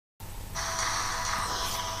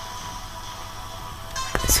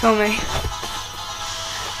It's filming.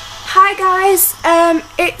 Hi guys,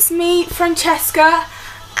 it's me, Francesca,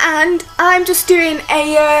 and I'm just doing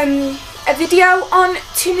a video on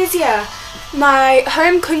Tunisia, my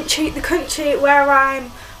home country, the country where I'm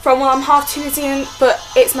from. Well, I'm half Tunisian, but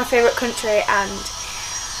it's my favourite country, and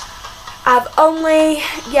I've only,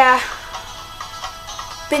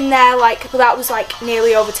 been there that was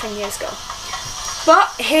nearly over 10 years ago.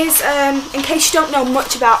 But here's, in case you don't know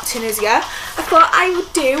much about Tunisia, I thought I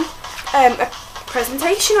would do a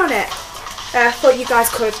presentation on it. I thought you guys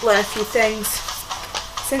could learn a few things,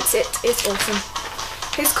 since it is awesome.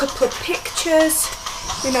 Here's a couple of pictures,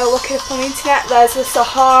 you know, looking up on the internet. There's the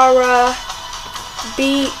Sahara,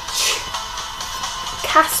 beach,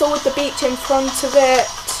 castle with the beach in front of it,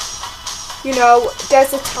 you know,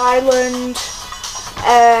 desert island,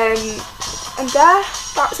 and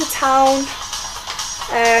that's a town.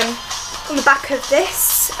 On the back of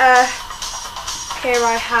this, here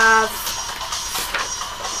I have,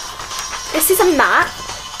 this is a map.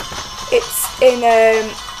 It's in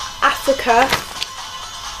Africa.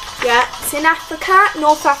 Yeah, it's in Africa,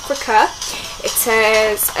 North Africa. It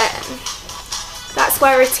is, that's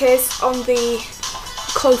where it is on the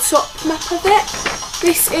close-up map of it.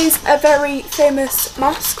 This is a very famous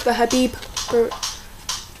mosque, the Habib.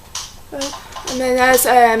 And then there's,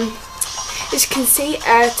 as you can see,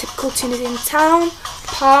 a typical Tunisian town,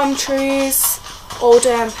 palm trees, old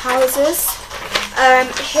houses.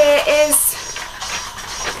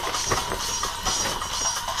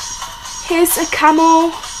 Here's a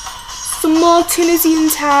camel, some more Tunisian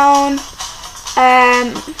town.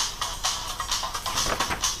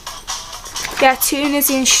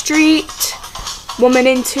 Tunisian street, woman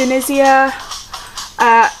in Tunisia,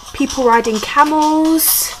 people riding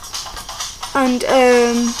camels, and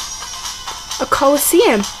a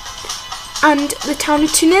Colosseum, and the town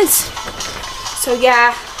of Tunis. So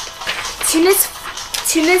yeah,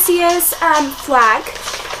 Tunisia's flag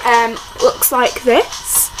looks like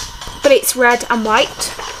this, but it's red and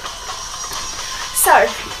white. So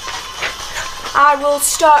I will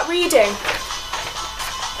start reading.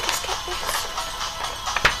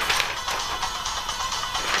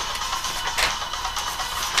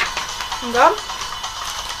 Hang on.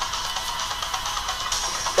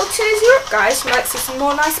 Well, Tunisia Europe, guys. You might see some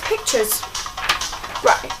more nice pictures.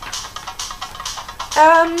 Right.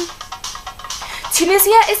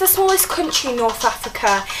 Tunisia is the smallest country in North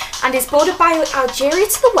Africa and is bordered by Algeria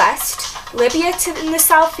to the west, Libya in the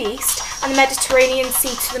southeast, and the Mediterranean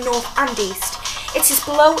Sea to the north and east. It is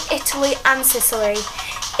below Italy and Sicily.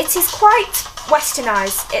 It is quite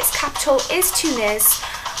westernised. Its capital is Tunis,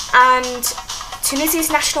 and Tunisia's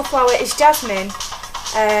national flower is jasmine.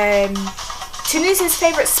 Tunisia's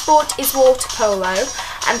favourite sport is water polo,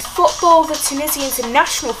 and football. The Tunisian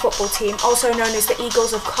national football team, also known as the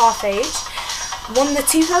Eagles of Carthage, won the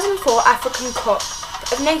 2004 African Cup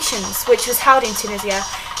of Nations, which was held in Tunisia.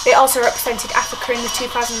 They also represented Africa in the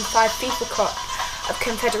 2005 FIFA Cup of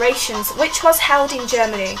Confederations, which was held in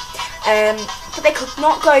Germany, but they could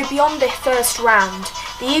not go beyond the first round.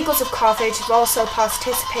 The Eagles of Carthage have also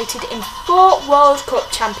participated in 4 World Cup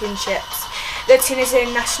championships. The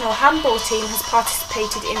Tunisian national handball team has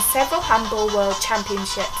participated in several handball world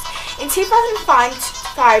championships. In 2005,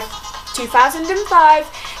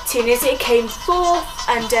 Tunisia came 4th,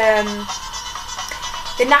 and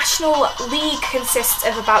the National League consists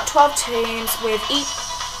of about 12 teams, with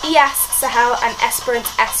ES Sahel and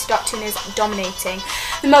Esperance S. Tunis dominating.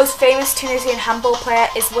 The most famous Tunisian handball player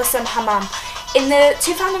is Wissam Hamam. In the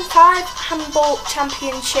 2005 handball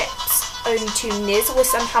championships in Tunis,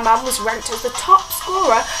 Wissam Hamam was ranked as the top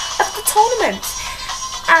scorer of the tournament.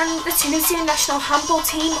 And the Tunisian national handball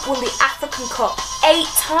team won the African Cup 8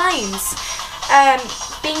 times,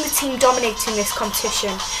 being the team dominating this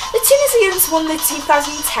competition. The Tunisians won the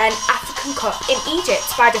 2010 African Cup in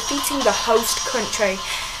Egypt by defeating the host country.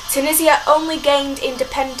 Tunisia only gained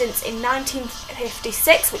independence in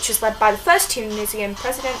 1956, which was led by the first Tunisian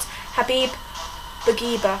president, Habib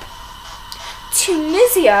Bourguiba.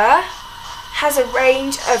 Tunisia has a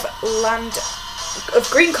range of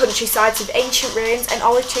green countrysides with ancient ruins and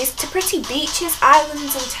olive trees to pretty beaches,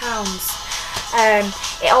 islands and towns.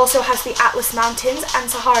 It also has the Atlas Mountains and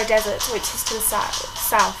Sahara Desert, which is to the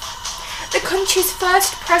south. The country's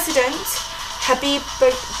first president, Habib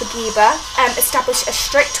Bourguiba, established a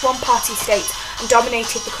strict one-party state and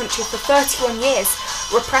dominated the country for 31 years,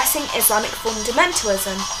 repressing Islamic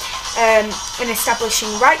fundamentalism and establishing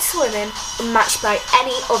rights to women unmatched by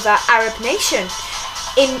any other Arab nation.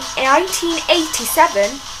 In 1987,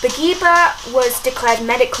 Bourguiba was declared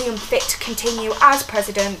medically unfit to continue as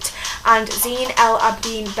president, and Zine El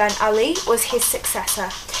Abidine Ben Ali was his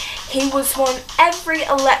successor. He was won every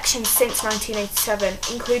election since 1987,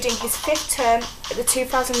 including his 5th term at the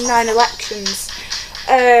 2009 elections.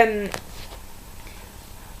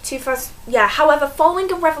 However,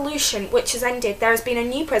 following a revolution which has ended, there has been a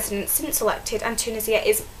new president since elected, and Tunisia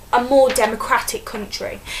is a more democratic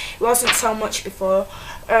country. It wasn't so much before.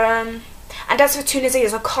 And as for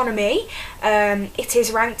Tunisia's economy, it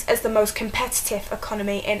is ranked as the most competitive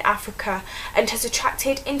economy in Africa and has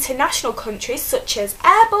attracted international countries such as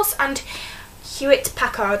Airbus and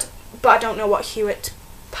Hewlett-Packard, but I don't know what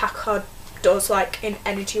Hewlett-Packard does, like, in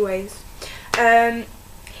energy ways.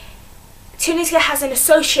 Tunisia has an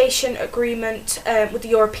association agreement with the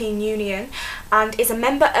European Union and is a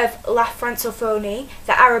member of La Francophonie,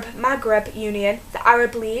 the Arab Maghreb Union, the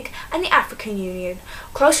Arab League and the African Union.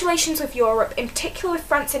 Close relations with Europe, in particular with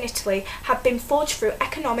France and Italy, have been forged through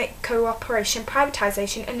economic cooperation,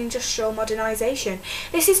 privatisation and industrial modernisation.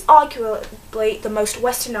 This is arguably the most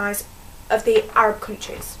westernised of the Arab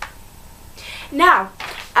countries. Now,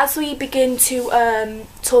 as we begin to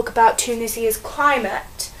talk about Tunisia's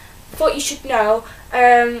climate, I thought you should know,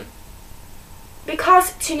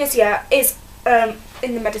 because Tunisia is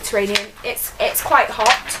in the Mediterranean, it's quite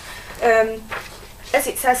hot, as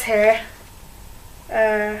it says here.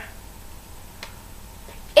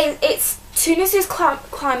 Tunisia's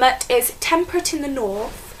climate is temperate in the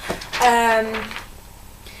north,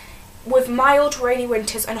 with mild rainy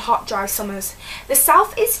winters and hot dry summers. The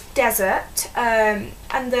south is desert, and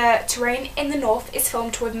the terrain in the north is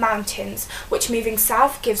filmed with mountains, which moving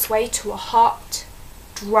south gives way to a hot,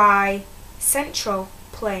 dry, central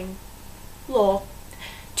plain. Law.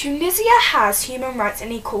 Tunisia has human rights and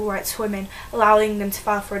equal rights for women, allowing them to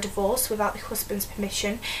file for a divorce without the husband's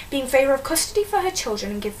permission, be in favour of custody for her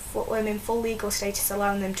children and give women full legal status,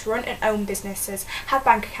 allowing them to run and own businesses, have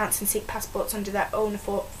bank accounts and seek passports under their own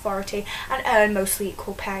authority, and earn mostly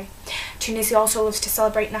equal pay. Tunisia also loves to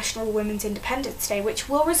celebrate National Women's Independence Day, which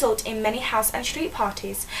will result in many house and street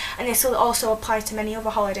parties, and this will also apply to many other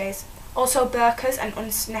holidays. Also, burqas and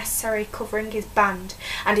unnecessary covering is banned,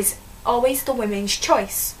 and is always the women's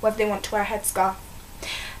choice whether they want to wear a headscarf.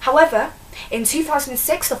 However, in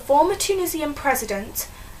 2006, the former Tunisian president,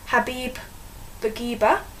 Habib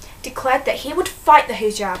Bourguiba, declared that he would fight the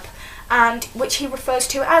hijab, and which he refers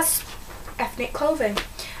to as ethnic clothing.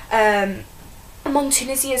 Among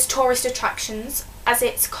Tunisia's tourist attractions, as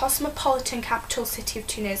its cosmopolitan capital city of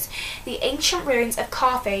Tunis, the ancient ruins of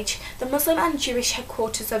Carthage, the Muslim and Jewish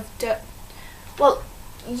headquarters of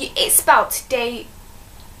it's spelled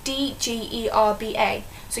D-G-E-R-B-A,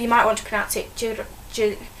 so you might want to pronounce it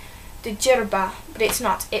Djerba, but it's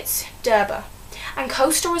not, it's Derba. And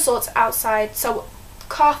coastal resorts outside, so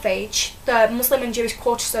Carthage, the Muslim and Jewish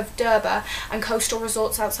quarters of Derba, and coastal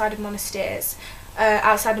resorts outside of monasteries.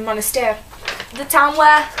 Outside of Monastir, the town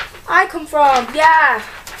where I come from, yeah,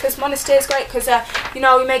 because Monastir is great, because, you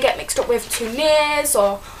know, you may get mixed up with Tunis,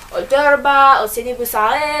 or Derba, or Sidi Bou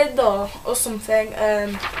Said, or something,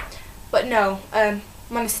 but no,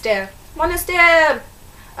 Monastir.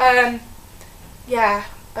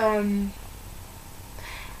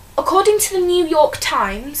 According to the New York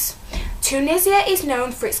Times, Tunisia is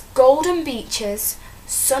known for its golden beaches,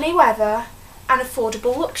 sunny weather, and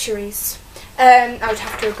affordable luxuries. I would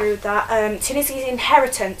have to agree with that. Tunisia's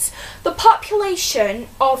inheritance. The population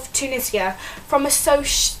of Tunisia, from a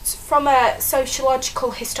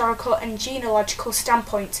sociological, historical, and genealogical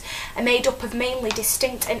standpoint, are made up of mainly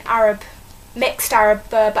distinct and mixed Arab,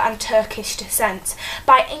 Berber and Turkish descent.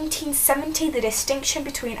 By 1870, the distinction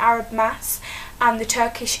between Arab mass and the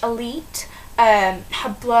Turkish elite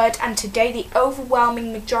had blurred, and today the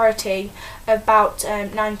overwhelming majority, about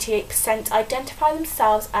 98%, identify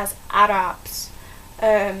themselves as Arabs.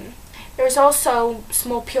 There is also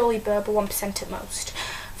small purely Berber, 1% at most.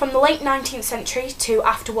 From the late 19th century to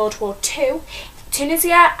after World War II,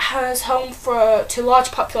 Tunisia has home to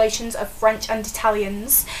large populations of French and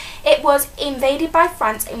Italians. It was invaded by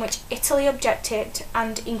France, in which Italy objected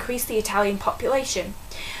and increased the Italian population.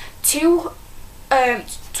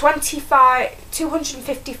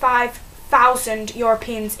 255,000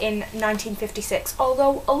 Europeans in 1956,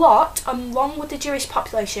 although a lot, along with the Jewish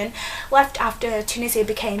population, left after Tunisia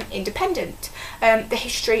became independent. The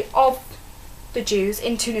history of the Jews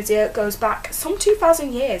in Tunisia goes back some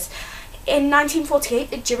 2,000 years. In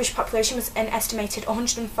 1948, the Jewish population was an estimated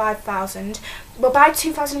 105,000, but by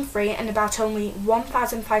 2003, and about only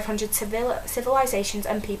 1,500 civilizations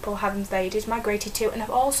and people have invaded, migrated to, and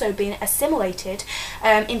have also been assimilated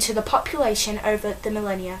into the population over the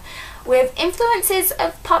millennia. With influences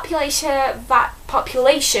of population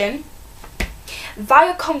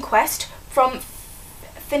via conquest from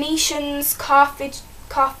Phoenicians,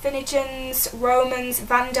 Carthaginians, Romans,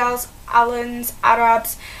 Vandals, Alans,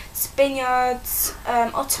 Arabs, Spaniards,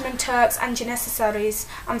 Ottoman Turks and Janissaries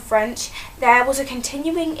and French. There was a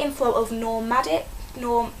continuing inflow of nomadic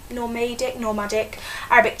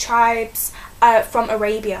Arabic tribes from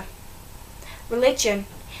Arabia. Religion.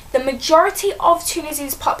 The majority of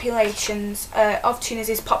Tunisia's population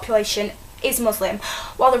is Muslim,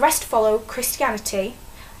 while the rest follow Christianity,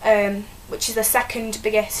 which is the second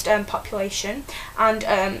biggest population, and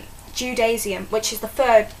Judaism, which is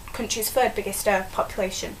the country's third biggest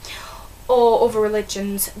population, or other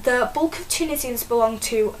religions. The bulk of Tunisians belong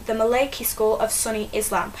to the Maliki school of Sunni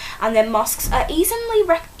Islam, and their mosques are easily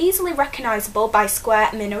recognisable by square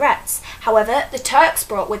minarets. However, the Turks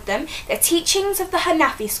brought with them the teachings of the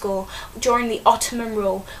Hanafi school during the Ottoman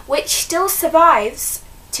rule, which still survives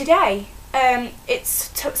today. It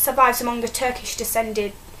survives among the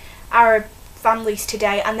Turkish-descended Arab families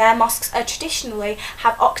today, and their mosques traditionally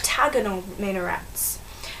have octagonal minarets.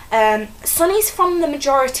 Sunnis form the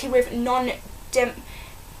majority, with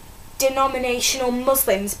non-denominational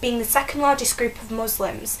Muslims being the second largest group of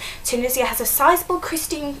Muslims. Tunisia has a sizable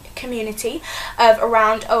Christian community of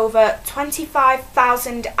around over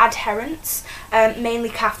 25,000 adherents, mainly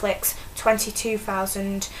Catholics,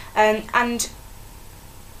 22,000, and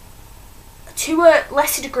to a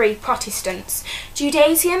lesser degree Protestants.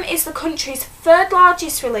 Judaism is the country's third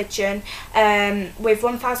largest religion, with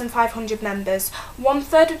 1,500 members.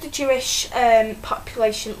 1/3 of the Jewish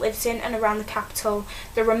population lives in and around the capital.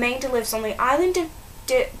 The remainder lives on the island of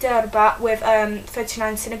Derba, with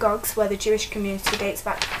 39 synagogues, where the Jewish community dates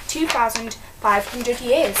back 2,500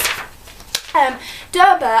 years.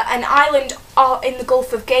 Derba, an island in the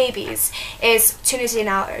Gulf of Gabes, is Tunisian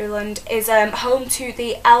island, is home to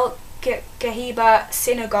the El Gahiba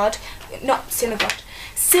synagogue,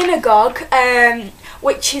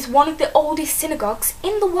 which is one of the oldest synagogues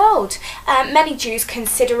in the world. Many Jews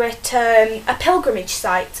consider it a pilgrimage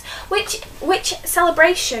site, which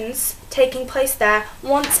celebrations taking place there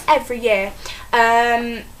once every year.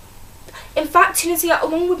 In fact, Tunisia,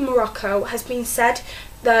 along with Morocco, has been said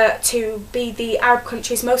to be the Arab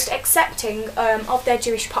countries most accepting of their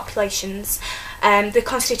Jewish populations. The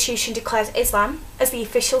constitution declares Islam as the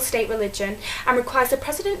official state religion and requires the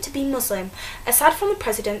president to be Muslim. Aside from the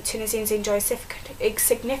president, Tunisians enjoy a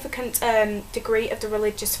significant degree of the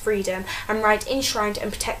religious freedom and right enshrined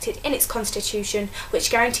and protected in its constitution,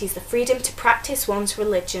 which guarantees the freedom to practice one's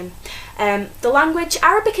religion. The language,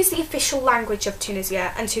 Arabic is the official language of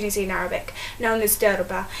Tunisia, and Tunisian Arabic, known as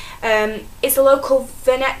Derba, is the local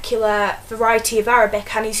vernacular variety of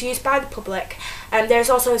Arabic and is used by the public. There is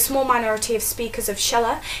also a small minority of speakers of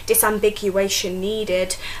Shella, disambiguation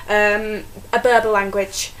needed, a Berber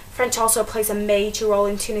language. French also plays a major role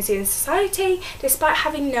in Tunisian society, despite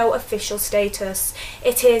having no official status.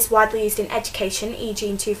 It is widely used in education, e.g.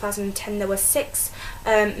 in 2010 there were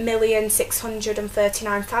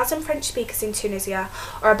 6,639,000 French speakers in Tunisia,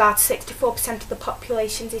 or about 64% of the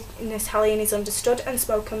population in Italian is understood and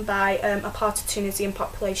spoken by a part of Tunisian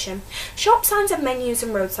population. Shop signs have menus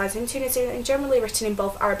and road signs in Tunisia and generally written in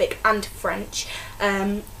both Arabic and French.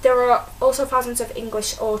 There are also thousands of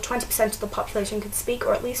English, or 20% of the population can speak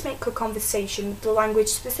or at least make a conversation with the language.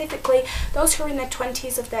 Specifically, those who are in their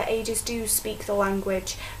 20s of their ages do speak the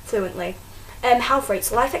language fluently. Health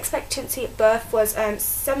rates. Life expectancy at birth was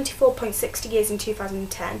 74.60 years in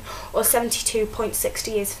 2010, or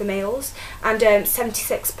 72.60 years for males, and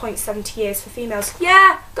 76.70 years for females.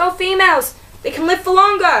 Yeah, go females! They can live for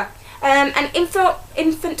longer! And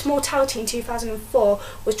infant mortality in 2004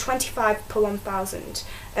 was 25 per 1,000.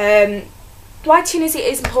 Why Tunisia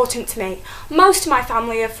is important to me. Most of my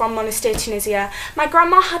family are from Monastir, Tunisia. My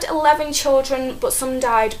grandma had 11 children, but some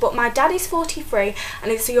died, but my dad is 43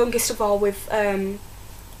 and is the youngest of all, with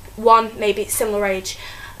one maybe similar age.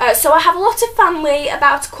 So I have a lot of family,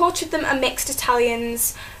 about a quarter of them are mixed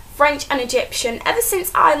Italians, French and Egyptian. Ever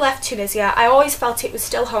since I left Tunisia, I always felt it was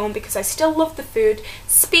still home because I still love the food,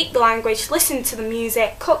 speak the language, listen to the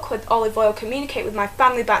music, cook with olive oil, communicate with my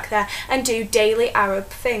family back there, and do daily Arab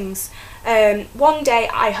things. One day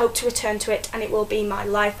I hope to return to it, and it will be my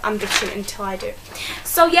life ambition until I do.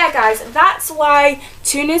 So yeah guys, that's why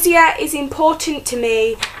Tunisia is important to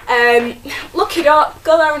me. Look it up,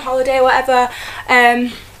 go there on holiday or whatever,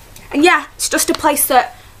 and yeah, it's just a place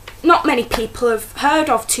that not many people have heard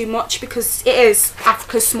of too much because it is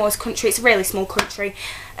Africa's smallest country. It's a really small country,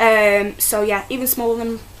 so yeah, even smaller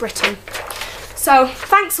than Britain. So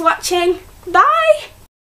thanks for watching, bye!